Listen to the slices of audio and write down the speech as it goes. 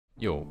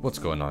Yo, what's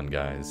going on,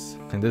 guys?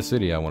 In this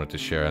video I wanted to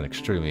share an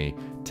extremely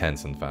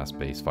tense and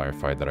fast-paced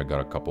firefight that I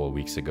got a couple of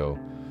weeks ago.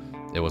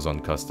 It was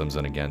on customs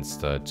and against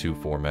two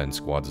 4-man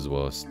squads as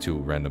well as two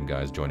random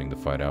guys joining the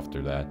fight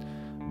after that,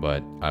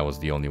 but I was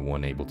the only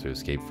one able to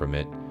escape from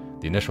it.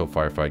 The initial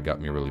firefight got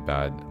me really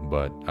bad,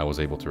 but I was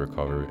able to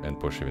recover and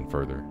push even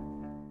further.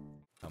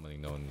 Commonly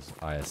known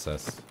as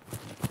ISS.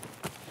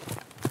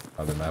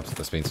 Other maps at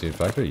the Spain City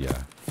Factory?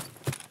 Yeah.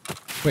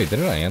 Wait,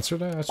 didn't I answer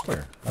that? I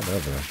swear. I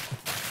love that.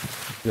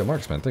 Yo,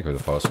 Marksman, thank you for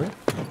the follow, sir.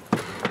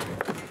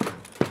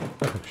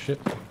 Oh, shit.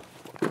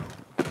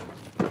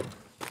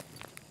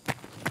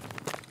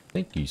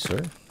 Thank you,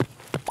 sir.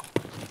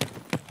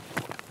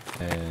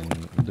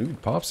 And, dude,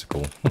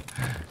 Popsicle.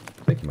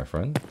 Thank you, my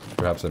friend.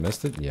 Perhaps I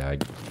missed it? Yeah,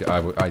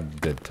 I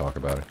did talk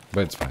about it,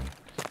 but it's fine.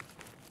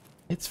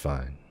 It's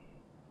fine.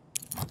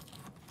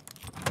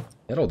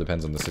 It all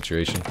depends on the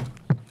situation.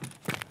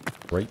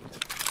 Right?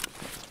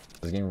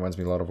 This game reminds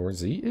me a lot of War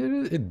Z.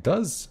 It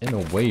does, in a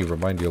way,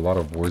 remind you a lot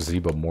of War Z,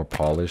 but more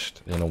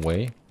polished, in a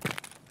way.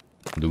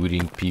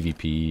 Looting,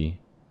 PvP,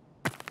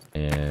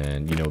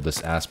 and, you know,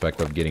 this aspect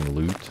of getting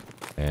loot,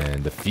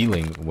 and the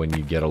feeling when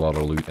you get a lot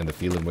of loot, and the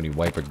feeling when you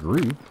wipe a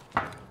group,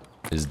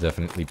 is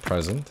definitely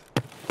present.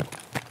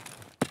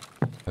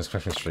 Is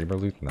expecting streamer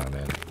loot? Nah,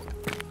 man.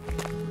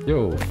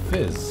 Yo,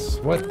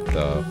 Fizz, what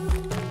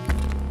the...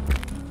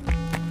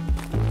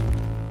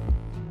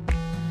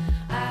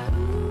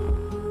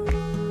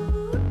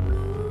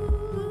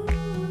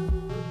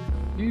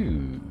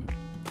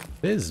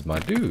 Fizz, my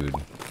dude.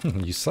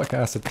 You suck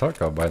ass at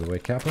Tarkov, by the way,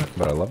 Kappa,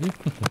 but I love you.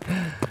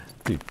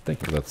 Dude,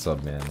 thank you for that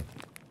sub, man.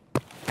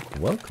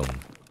 Welcome.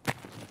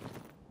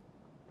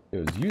 It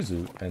was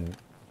Yuzu and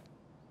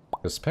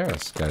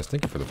Paris, guys.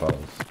 Thank you for the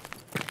follows.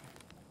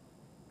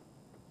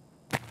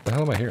 The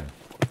hell am I here?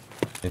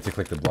 Need to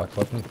click the block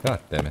button?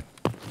 God damn it.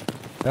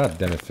 God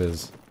damn it,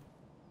 Fizz.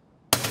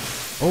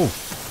 Oh!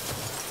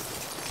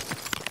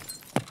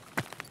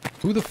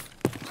 Who the f—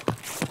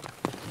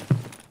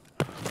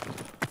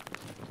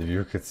 If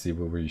you could see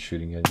what were you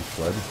shooting at, you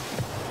fled?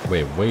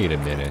 Wait a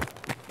minute.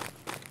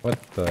 What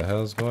the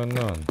hell's going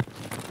on?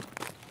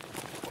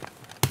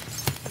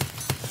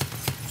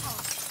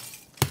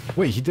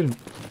 Wait, he didn't...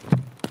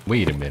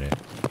 Wait a minute.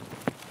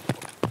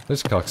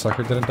 This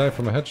cocksucker didn't die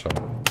from a headshot.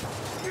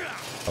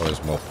 Oh,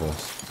 there's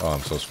multiples. Oh,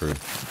 I'm so screwed.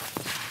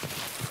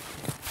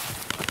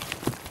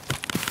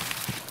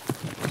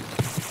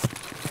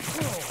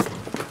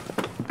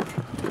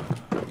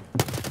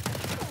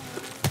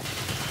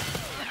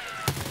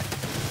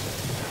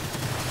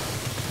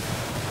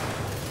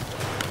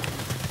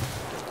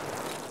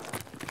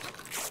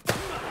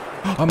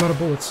 I'm out of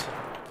bullets.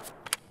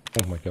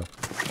 Oh my god.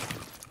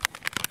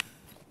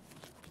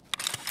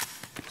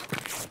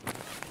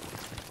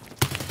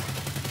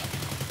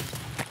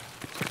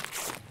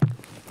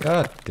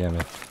 God damn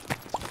it.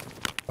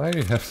 Why do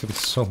you have to be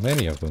so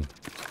many of them?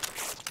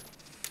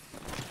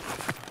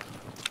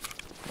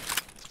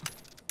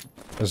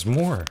 There's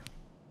more.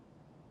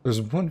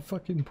 There's one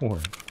fucking more.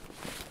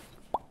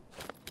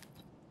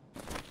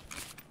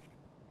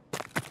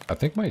 I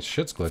think my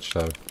shit's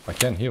glitched out. I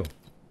can't heal.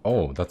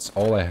 Oh, that's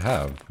all I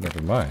have.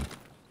 Never mind.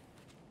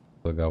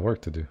 Still got work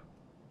to do.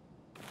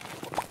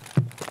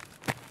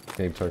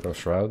 Game Tarkov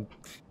Shroud.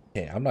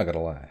 Yeah, I'm not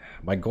gonna lie.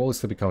 My goal is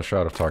to become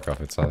Shroud of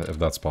Tarkov, if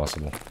that's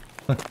possible.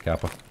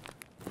 Kappa.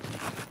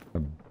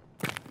 A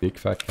big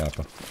fat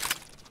Kappa.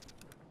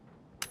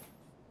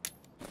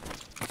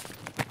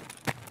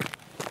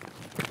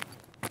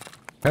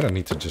 I don't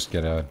need to just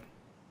get out.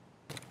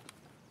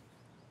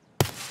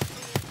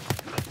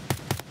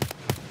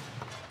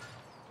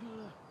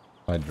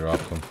 I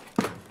dropped them.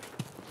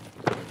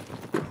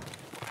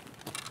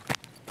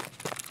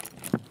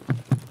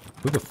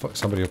 Who the fuck?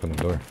 Somebody opened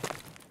the door.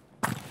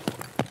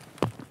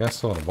 Guy's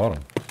still on the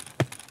bottom.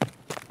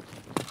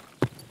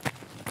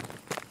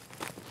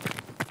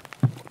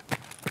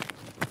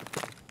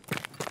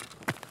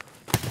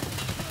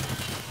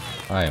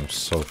 I am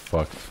so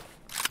fucked.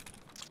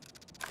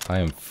 I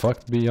am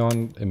fucked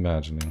beyond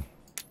imagining.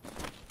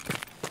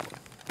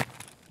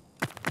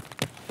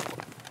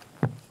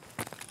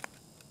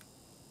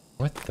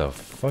 What the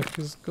fuck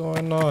is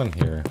going on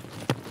here?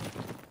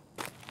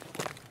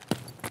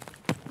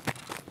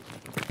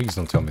 Please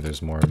don't tell me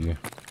there's more of you.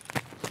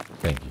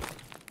 Thank you.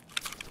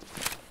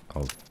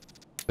 I'll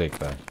take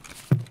that.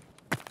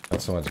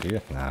 Not so much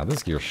gear. Nah,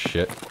 this gear's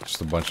shit.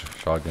 Just a bunch of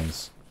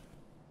shotguns.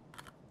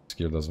 This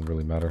gear doesn't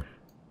really matter.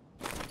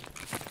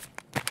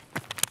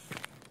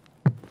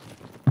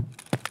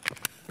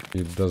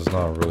 It does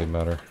not really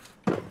matter.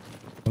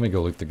 Let me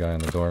go loot the guy in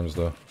the dorms,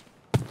 though.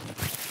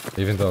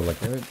 Even though, like,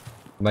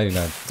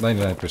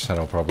 99%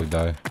 I'll probably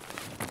die.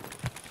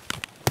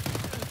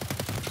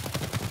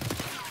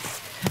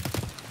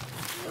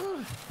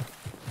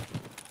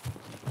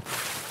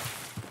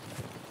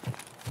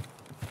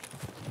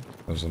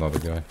 There's another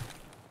guy.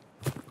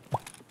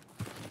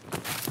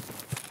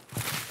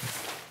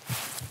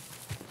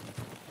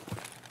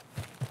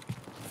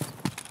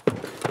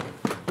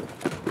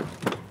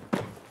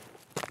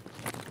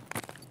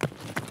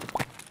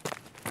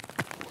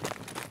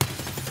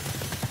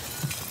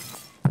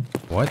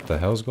 What the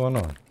hell's going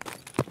on?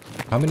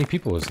 How many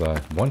people is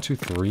that? 1, 2,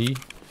 3,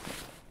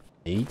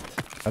 8?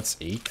 That's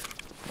 8.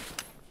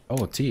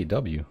 Oh, a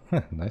TAW.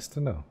 Nice to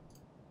know.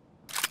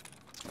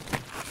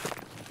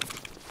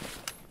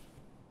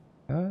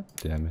 God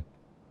damn it.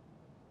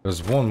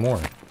 There's one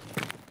more.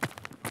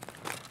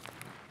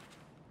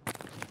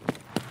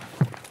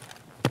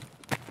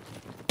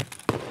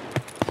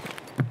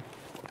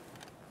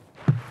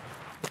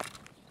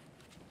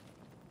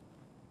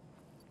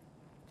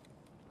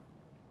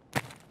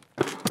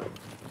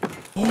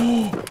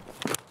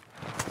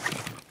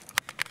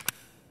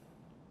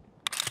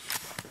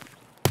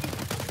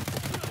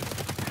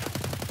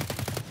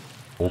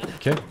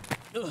 Okay.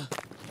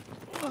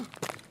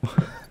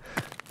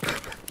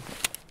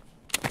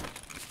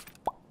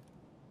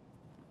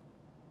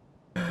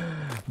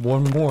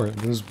 One more.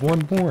 There's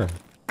one more.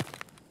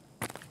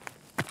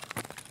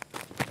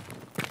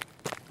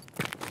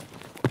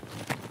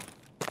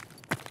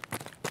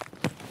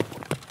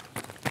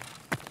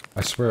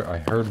 I swear I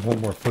heard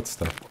one more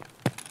footstep.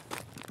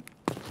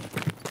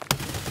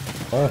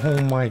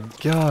 Oh my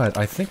god.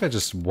 I think I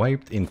just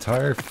wiped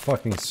entire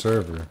fucking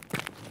server.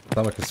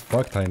 Stomach is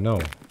fucked, I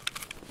know.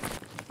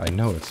 I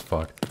know it's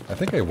fucked. I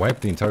think I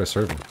wiped the entire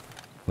server.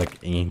 Like,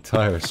 the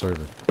entire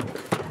server.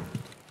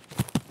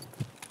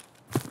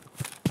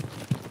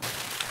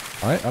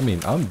 I mean,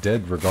 I'm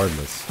dead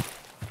regardless.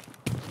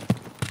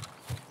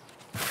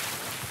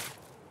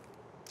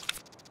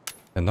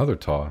 Another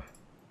TAW.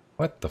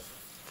 What the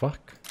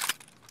fuck?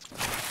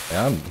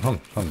 Yeah,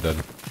 I'm dead.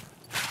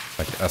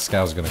 Like, a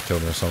scow's gonna kill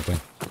me or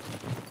something.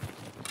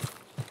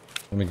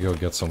 Let me go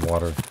get some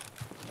water.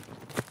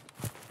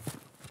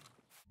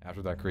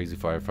 After that crazy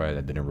firefight,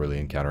 I didn't really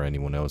encounter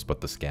anyone else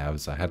but the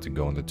scavs. I had to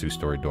go in the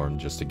 2-story dorm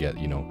just to get,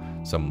 you know,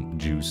 some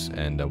juice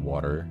and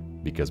water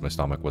because my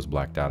stomach was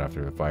blacked out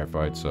after the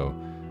firefight, so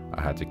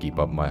I had to keep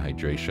up my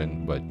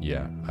hydration, but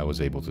yeah, I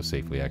was able to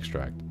safely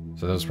extract.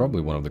 So that was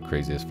probably one of the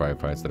craziest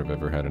firefights that I've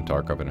ever had in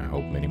Tarkov, and I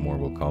hope many more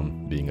will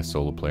come. Being a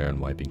solo player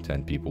and wiping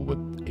 10 people with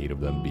 8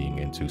 of them being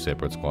in 2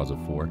 separate squads of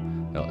 4,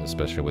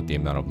 especially with the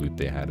amount of loot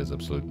they had, is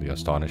absolutely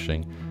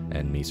astonishing,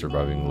 and me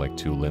surviving with like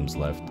 2 limbs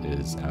left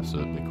is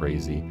absolutely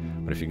crazy.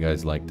 But if you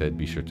guys liked it,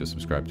 be sure to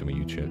subscribe to my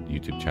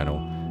YouTube channel,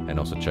 and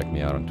also check me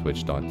out on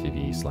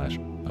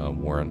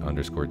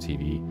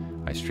twitch.tv/Warren_TV.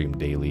 I stream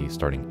daily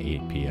starting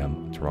 8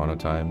 p.m. Toronto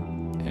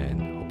time,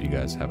 and hope you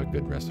guys have a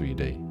good rest of your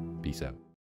day. Peace out.